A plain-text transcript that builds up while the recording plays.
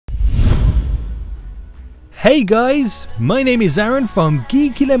Hey guys, my name is Aaron from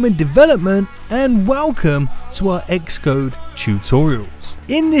Geeky Development and welcome to our Xcode tutorials.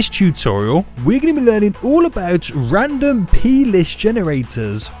 In this tutorial, we're going to be learning all about random PList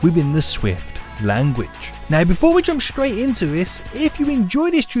generators within the Swift language. Now before we jump straight into this, if you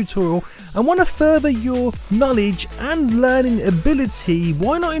enjoy this tutorial and want to further your knowledge and learning ability,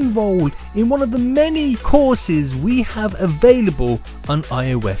 why not enroll in one of the many courses we have available on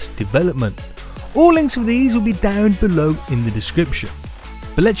iOS development. All links for these will be down below in the description.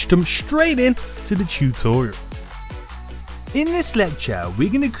 But let's jump straight in to the tutorial. In this lecture, we're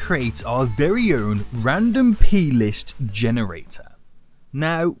going to create our very own random PList generator.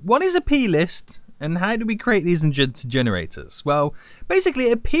 Now, what is a PList and how do we create these into generators? Well,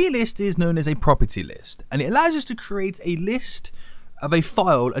 basically a PList is known as a property list, and it allows us to create a list of a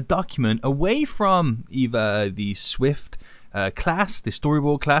file, a document, away from either the Swift class, the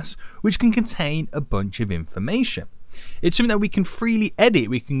storyboard class, which can contain a bunch of information. It's something that we can freely edit.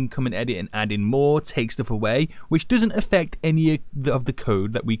 We can come and edit and add in more, take stuff away, which doesn't affect any of the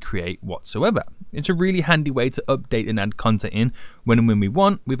code that we create whatsoever. It's a really handy way to update and add content in when and when we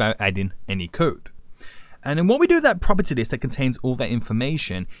want without adding any code. And then what we do with that property list that contains all that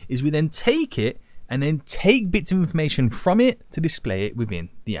information is we then take it and then take bits of information from it to display it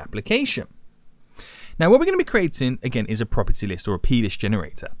within the application. Now what we're going to be creating again is a property list or a PList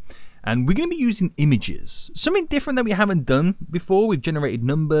generator, and we're going to be using images, something different that we haven't done before. We've generated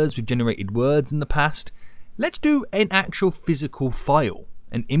numbers, we've generated words in the past. Let's do an actual physical file,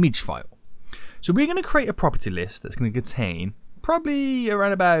 an image file. So we're going to create a property list that's going to contain probably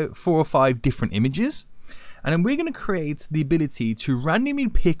around about 4 or 5 different images, and then we're going to create the ability to randomly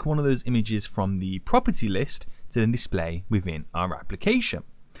pick one of those images from the property list to then display within our application.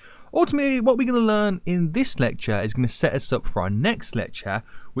 Ultimately, what we're going to learn in this lecture is going to set us up for our next lecture,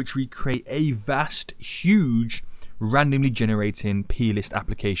 which we create a vast, huge, randomly generating PList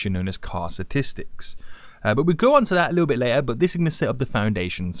application known as car statistics. But we'll go on to that a little bit later, but this is going to set up the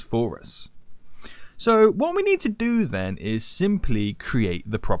foundations for us. So what we need to do then is simply create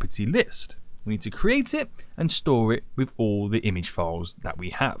the property list. We need to create it and store it with all the image files that we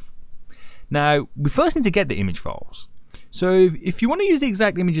have. Now, we first need to get the image files. So if you want to use the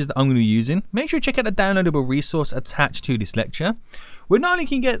exact images that I'm going to be using, make sure you check out the downloadable resource attached to this lecture, where not only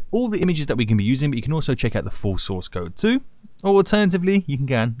can you get all the images that we can be using, but you can also check out the full source code too. Or alternatively, you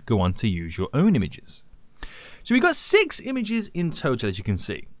can go on to use your own images. So we've got 6 images in total, as you can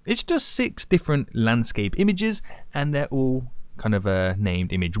see. It's just 6 different landscape images, and they're all kind of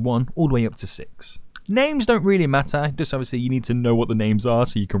named image 1 all the way up to 6. Names don't really matter, just obviously you need to know what the names are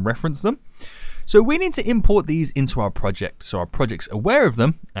so you can reference them. So we need to import these into our project so our project's aware of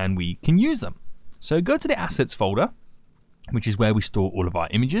them and we can use them. So go to the assets folder, which is where we store all of our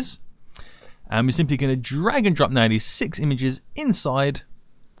images. And we're simply going to drag and drop now these 6 images inside.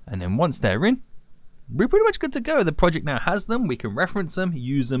 And then once they're in, we're pretty much good to go. The project now has them. We can reference them,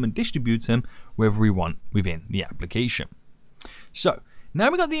 use them and distribute them wherever we want within the application. So now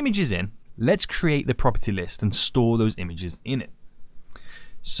we've got the images in, let's create the property list and store those images in it.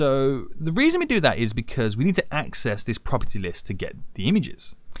 So the reason we do that is because we need to access this property list to get the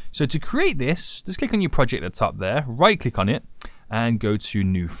images. So to create this, just click on your project at the top there, right click on it and go to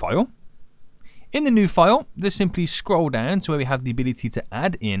new file. In the new file, just simply scroll down to where we have the ability to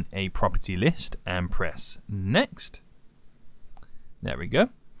add in a property list and press next. There we go.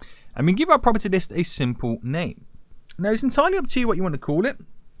 And we give our property list a simple name. Now it's entirely up to you what you want to call it,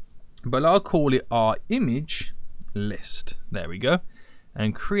 but I'll call it our image list. There we go.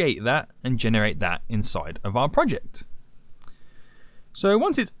 And create that and generate that inside of our project. So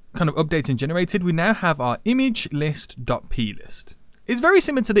once it's kind of updated and generated, we now have our image list.plist. It's very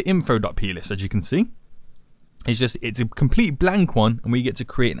similar to the info.plist, as you can see. It's a complete blank one, and we get to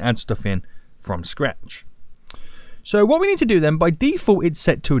create and add stuff in from scratch. So what we need to do then, by default it's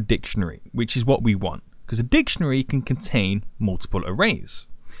set to a dictionary, which is what we want, because a dictionary can contain multiple arrays.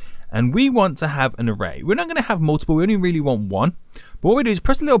 And we want to have an array. We're not going to have multiple, we only really want one. But what we do is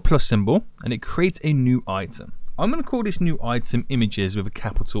press the little plus symbol and it creates a new item. I'm going to call this new item images with a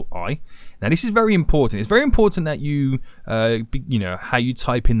capital I. Now this is very important. It's very important that you, how you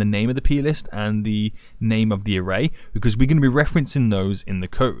type in the name of the plist and the name of the array, because we're going to be referencing those in the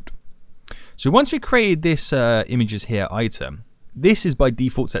code. So once we created this images here item, this is by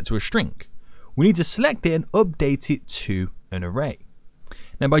default set to a string. We need to select it and update it to an array.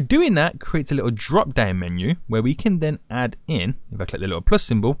 Now by doing that, creates a little drop down menu where we can then add in, if I click the little plus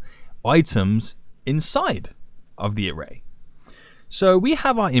symbol, items inside of the array. So we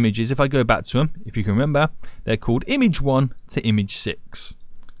have our images. If I go back to them, if you can remember, they're called image 1 to image 6.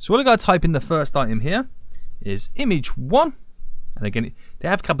 So what I got to type in the first item here is image1. And again, they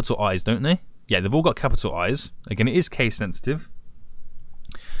have capital I's, don't they? Yeah, they've all got capital I's. Again, it is case sensitive.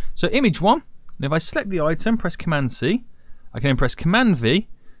 So image1, and if I select the item, press Command C, I can then press Command V,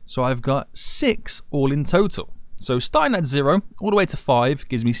 so I've got 6 all in total. So starting at 0 all the way to 5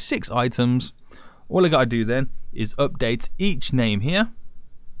 gives me 6 items. All I got to do then is update each name here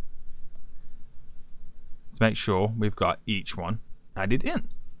to make sure we've got each one added in.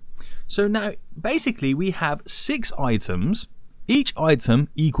 So now basically we have 6 items. Each item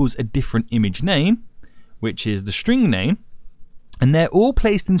equals a different image name, which is the string name, and they're all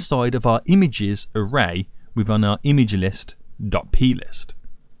placed inside of our images array within our image list.plist.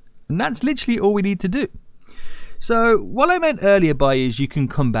 And that's literally all we need to do. So what I meant earlier by is you can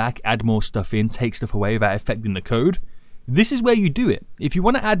come back, add more stuff in, take stuff away without affecting the code. This is where you do it. If you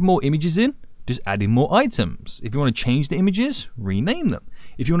want to add more images in, just add in more items. If you want to change the images, rename them.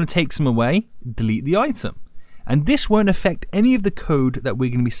 If you want to take some away, delete the item. And this won't affect any of the code that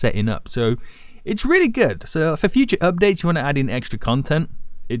we're going to be setting up. So it's really good. So for future updates, you want to add in extra content,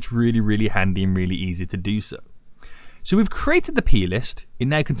 it's really handy and really easy to do so. So we've created the PList. It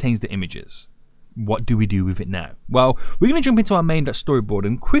now contains the images. What do we do with it now? Well, we're going to jump into our main.storyboard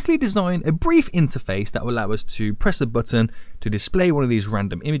and quickly design a brief interface that will allow us to press a button to display one of these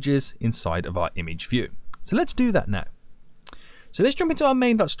random images inside of our image view. So let's do that now. So let's jump into our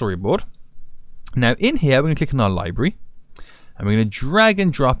main.storyboard. Now in here, we're going to click on our library and we're going to drag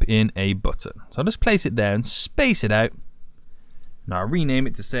and drop in a button. So I'll just place it there and space it out. Now I'll rename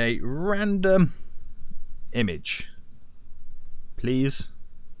it to say random image, please.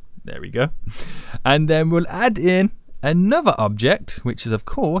 There we go. And then we'll add in another object, which is of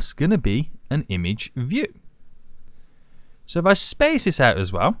course going to be an image view. So if I space this out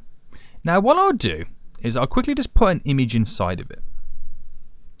as well, now what I'll do is I'll quickly just put an image inside of it,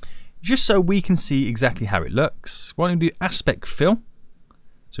 just so we can see exactly how it looks. We're going to do aspect fill,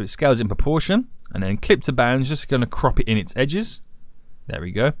 so it scales in proportion, and then clip to bounds, just going to crop it in its edges. There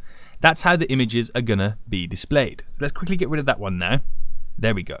we go. That's how the images are going to be displayed. So let's quickly get rid of that one now.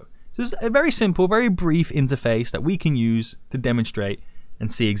 There we go. So it's a very simple, very brief interface that we can use to demonstrate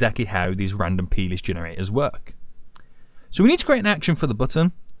and see exactly how these random plist generators work. So we need to create an action for the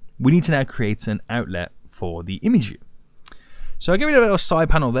button. We need to now create an outlet for the image view. So I get rid of our side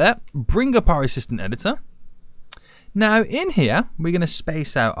panel there, bring up our assistant editor. Now in here, we're going to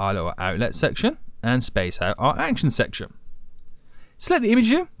space out our little outlet section and space out our action section. Select the image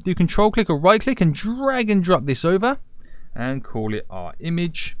view, do control click or right click and drag and drop this over and call it our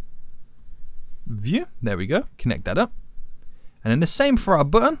image view. There we go, connect that up. And then the same for our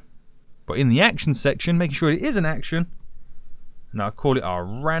button, but in the action section, making sure it is an action. And I'll call it our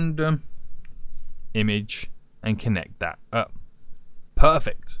random image and connect that up.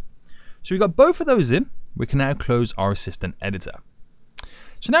 Perfect. So we've got both of those in. We can now close our assistant editor.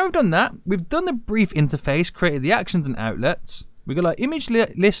 So now we've done that, we've done the brief interface, created the actions and outlets. We've got our image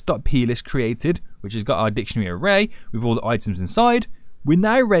list.plist created, which has got our dictionary array with all the items inside. We're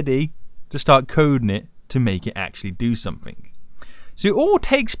now ready to start coding it to make it actually do something. So it all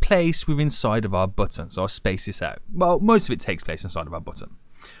takes place within inside of our button. So I'll space this out. Well, most of it takes place inside of our button.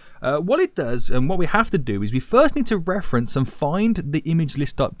 What it does and what we have to do is we first need to reference and find the image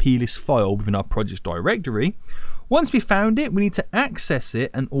list.plist file within our project directory. Once we found it, we need to access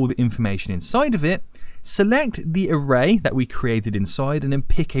it and all the information inside of it. Select the array that we created inside and then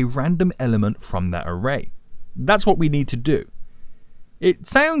pick a random element from that array. That's what we need to do. It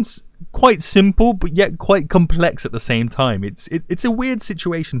sounds quite simple, but yet quite complex at the same time. It's a weird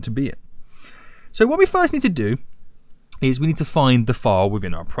situation to be in. So what we first need to do is we need to find the file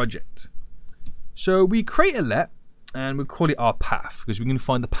within our project. So we create a let and we'll call it our path because we're going to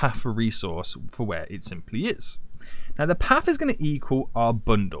find the path for resource for where it simply is. Now the path is going to equal our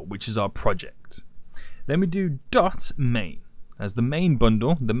bundle, which is our project. Then we do dot main as the main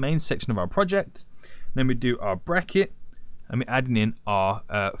bundle, the main section of our project. Then we do our bracket and we're adding in our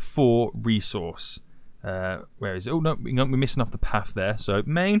for resource. Where is it? Oh no, we're missing off the path there. So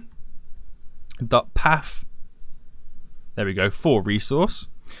main dot path. There we go, for resource.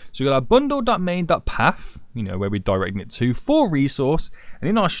 So we've got our bundle.main.path, where we're directing it to, for resource. And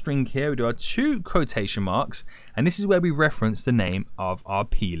in our string here, we do our 2 quotation marks. And this is where we reference the name of our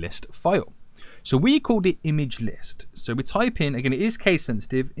plist file. So we called it image list. So we type in, again, it is case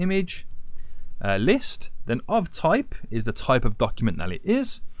sensitive, image list. Then of type is the type of document that it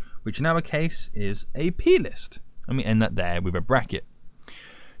is, which in our case is a plist. And we end that there with a bracket.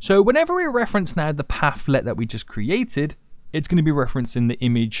 So whenever we reference now the pathlet that we just created, it's going to be referencing the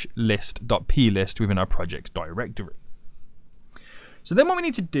image list.plist within our project's directory. So then what we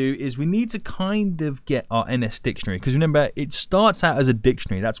need to do is we need to kind of get our NS dictionary, because remember it starts out as a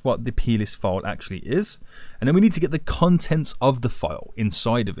dictionary. That's what the PList file actually is. And then we need to get the contents of the file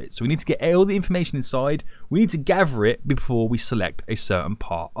inside of it. So we need to get all the information inside. We need to gather it before we select a certain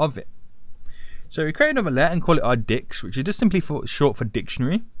part of it. So we create another let and call it our dicts, which is just simply short for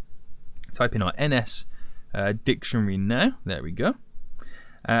dictionary. Type in our NS dictionary now. There we go.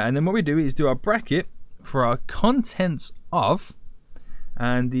 And then what we do is do our bracket for our contents of,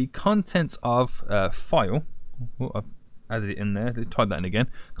 and the contents of file. Oh, I've added it in there. Let's type that in again.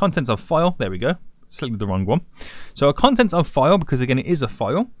 Contents of file. There we go. Selected the wrong one. So our contents of file, because again it is a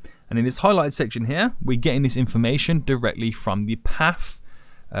file. And in this highlighted section here, we're getting this information directly from the path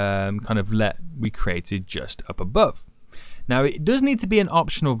kind of let we created just up above. Now it does need to be an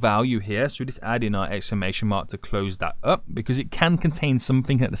optional value here, so we just add in our exclamation mark to close that up, because it can contain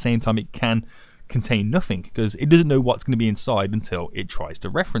something and at the same time it can contain nothing, because it doesn't know what's going to be inside until it tries to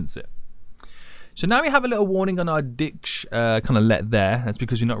reference it. So now we have a little warning on our dict kind of let there. That's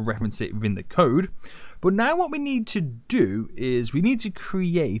because we're not referencing it within the code. But now what we need to do is we need to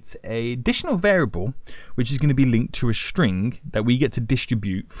create an additional variable which is going to be linked to a string that we get to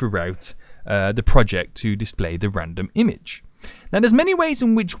distribute throughout the project to display the random image. Now there's many ways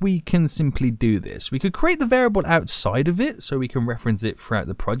in which we can simply do this. We could create the variable outside of it so we can reference it throughout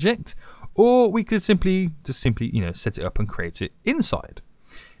the project, or we could simply set it up and create it inside.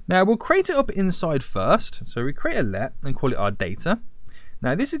 Now we'll create it up inside first. So we create a let and call it our data.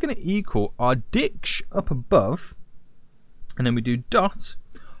 Now this is going to equal our dict up above, and then we do dot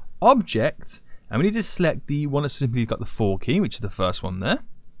object, and we need to select the one that's simply got the for key, which is the first one there.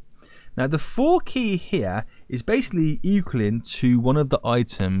 Now the for key here is basically equaling to one of the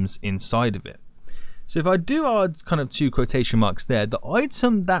items inside of it. So if I do our kind of two quotation marks there, the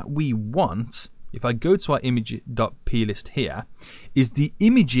item that we want, if I go to our image.plist here, is the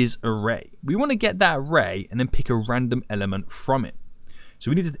images array. We want to get that array and then pick a random element from it.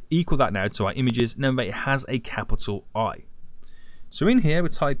 So we need to equal that now to our images. Remember, it has a capital I. So in here, we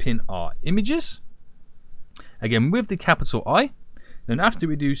type in our images, again with the capital I. Then after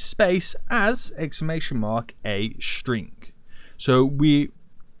we do space as exclamation mark a string. So we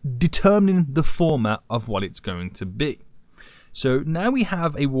determining the format of what it's going to be. So now we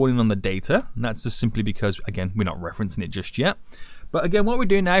have a warning on the data, and that's just simply because, again, we're not referencing it just yet. But again, what we're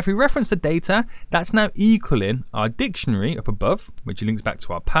doing now, if we reference the data, that's now equaling our dictionary up above, which links back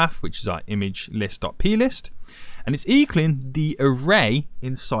to our path, which is our image list.plist, and it's equaling the array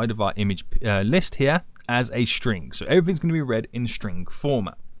inside of our image list here as a string. So everything's going to be read in string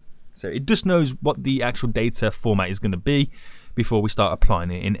format. So it just knows what the actual data format is going to be before we start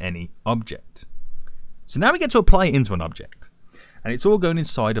applying it in any object. So now we get to apply it into an object, and it's all going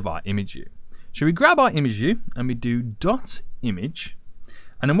inside of our image view. So we grab our image view and we do dot image,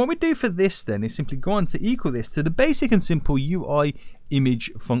 and then what we do for this then is simply go on to equal this to the basic and simple UI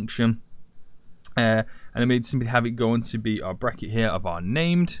image function, and then we simply have it go on to be our bracket here of our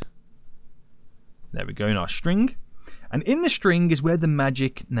named. There we go, in our string, and in the string is where the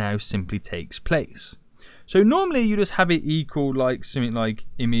magic now simply takes place. So normally you just have it equal like something like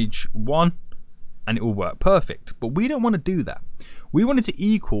image1 and it will work perfect, but we don't want to do that. We want it to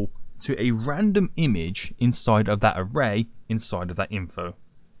equal to a random image inside of that array inside of that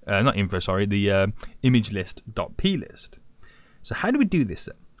the image list.plist. So how do we do this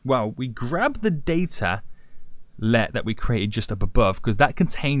then? Well, we grab the data let that we created just up above, because that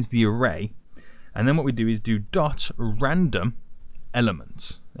contains the array, and then what we do is do dot random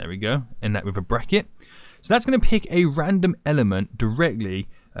element. There we go, and that with a bracket. So that's going to pick a random element directly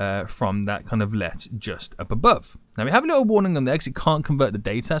from that kind of let just up above. Now we have a little warning on there because it can't convert the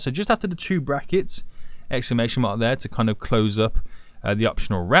data, so just after the two brackets, exclamation mark there to kind of close up the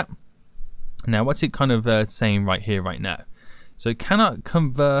optional wrap. Now what's it kind of saying right here right now? So it cannot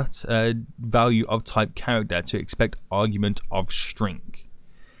convert value of type character to expect argument of string.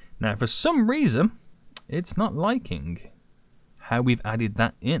 Now for some reason it's not liking how we've added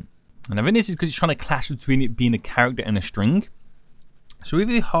that in. And I think this is because it's trying to clash between it being a character and a string. So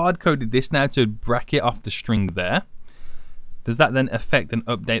we've hard coded this now to bracket off the string there. Does that then affect and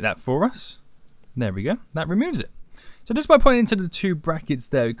update that for us? There we go, that removes it. So just by pointing to the two brackets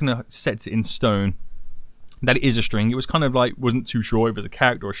there, it kind of sets it in stone that it is a string. It was kind of like, wasn't too sure if it was a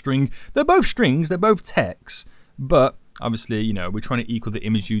character or a string. They're both strings, they're both texts, but obviously, you know, we're trying to equal the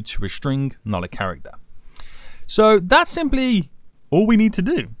image view to a string, not a character. So that's simply all we need to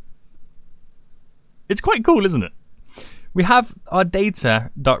do. It's quite cool, isn't it? We have our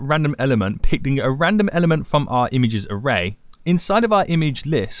data.random element picking a random element from our images array inside of our image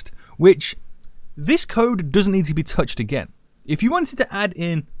list, which this code doesn't need to be touched again. If you wanted to add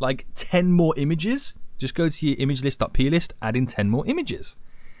in like 10 more images, just go to your imagelist.plist, add in 10 more images.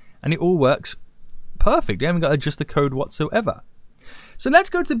 And it all works perfect. You haven't got to adjust the code whatsoever. So let's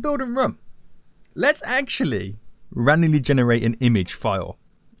go to build and run. Let's actually randomly generate an image file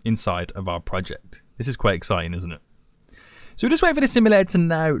inside of our project. This is quite exciting, isn't it? So we'll just wait for the simulator to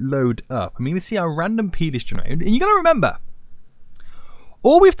now load up. I'm going to see our random PList generated. And you got to remember,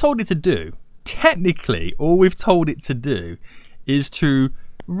 all we've told it to do, technically, all we've told it to do is to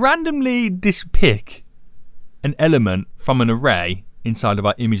randomly pick an element from an array inside of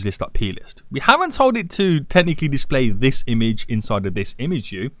our imagelist.plist. We haven't told it to technically display this image inside of this image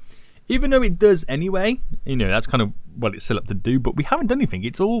view, even though it does anyway. You know, that's kind of what it's set up to do, but we haven't done anything.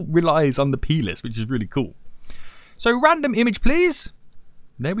 It all relies on the plist, which is really cool. So random image, please.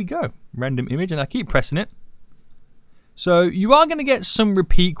 There we go. Random image, and I keep pressing it. So you are going to get some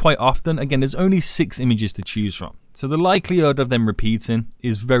repeat quite often. Again, there's only 6 images to choose from. So the likelihood of them repeating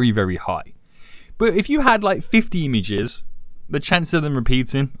is very, very high. But if you had like 50 images, the chances of them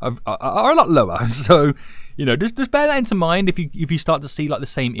repeating are a lot lower. So, you know, just bear that into mind if you start to see like the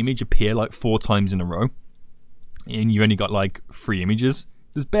same image appear like 4 times in a row and you only got like 3 images.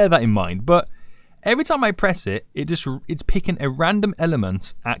 Just bear that in mind. But every time I press it, it's picking a random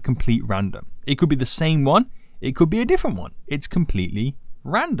element at complete random. It could be the same one. It could be a different one. It's completely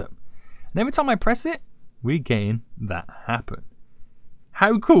random. And every time I press it, we're getting that happen.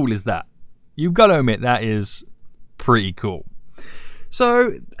 How cool is that? You've got to admit, that is pretty cool.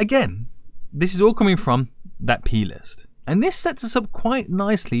 So again, this is all coming from that plist. And this sets us up quite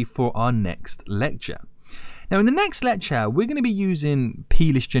nicely for our next lecture. Now in the next lecture, we're going to be using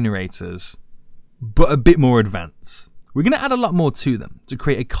plist generators, but a bit more advanced. We're going to add a lot more to them to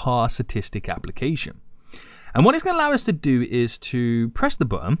create a car statistic application. And what it's going to allow us to do is to press the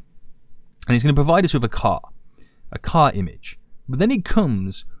button, and it's going to provide us with a car image. But then it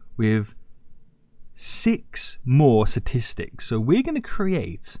comes with 6 more statistics. So we're going to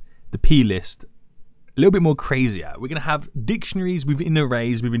create the plist a little bit more crazier. We're going to have dictionaries within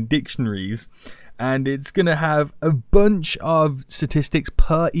arrays within dictionaries, and it's going to have a bunch of statistics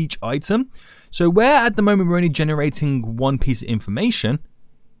per each item. So where at the moment we're only generating 1 piece of information,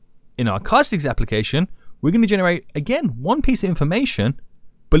 in our car statistics application, we're going to generate, again, 1 piece of information,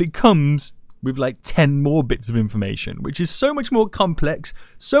 but it comes with like 10 more bits of information, which is so much more complex,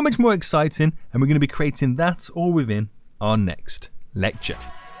 so much more exciting, and we're going to be creating that all within our next lecture.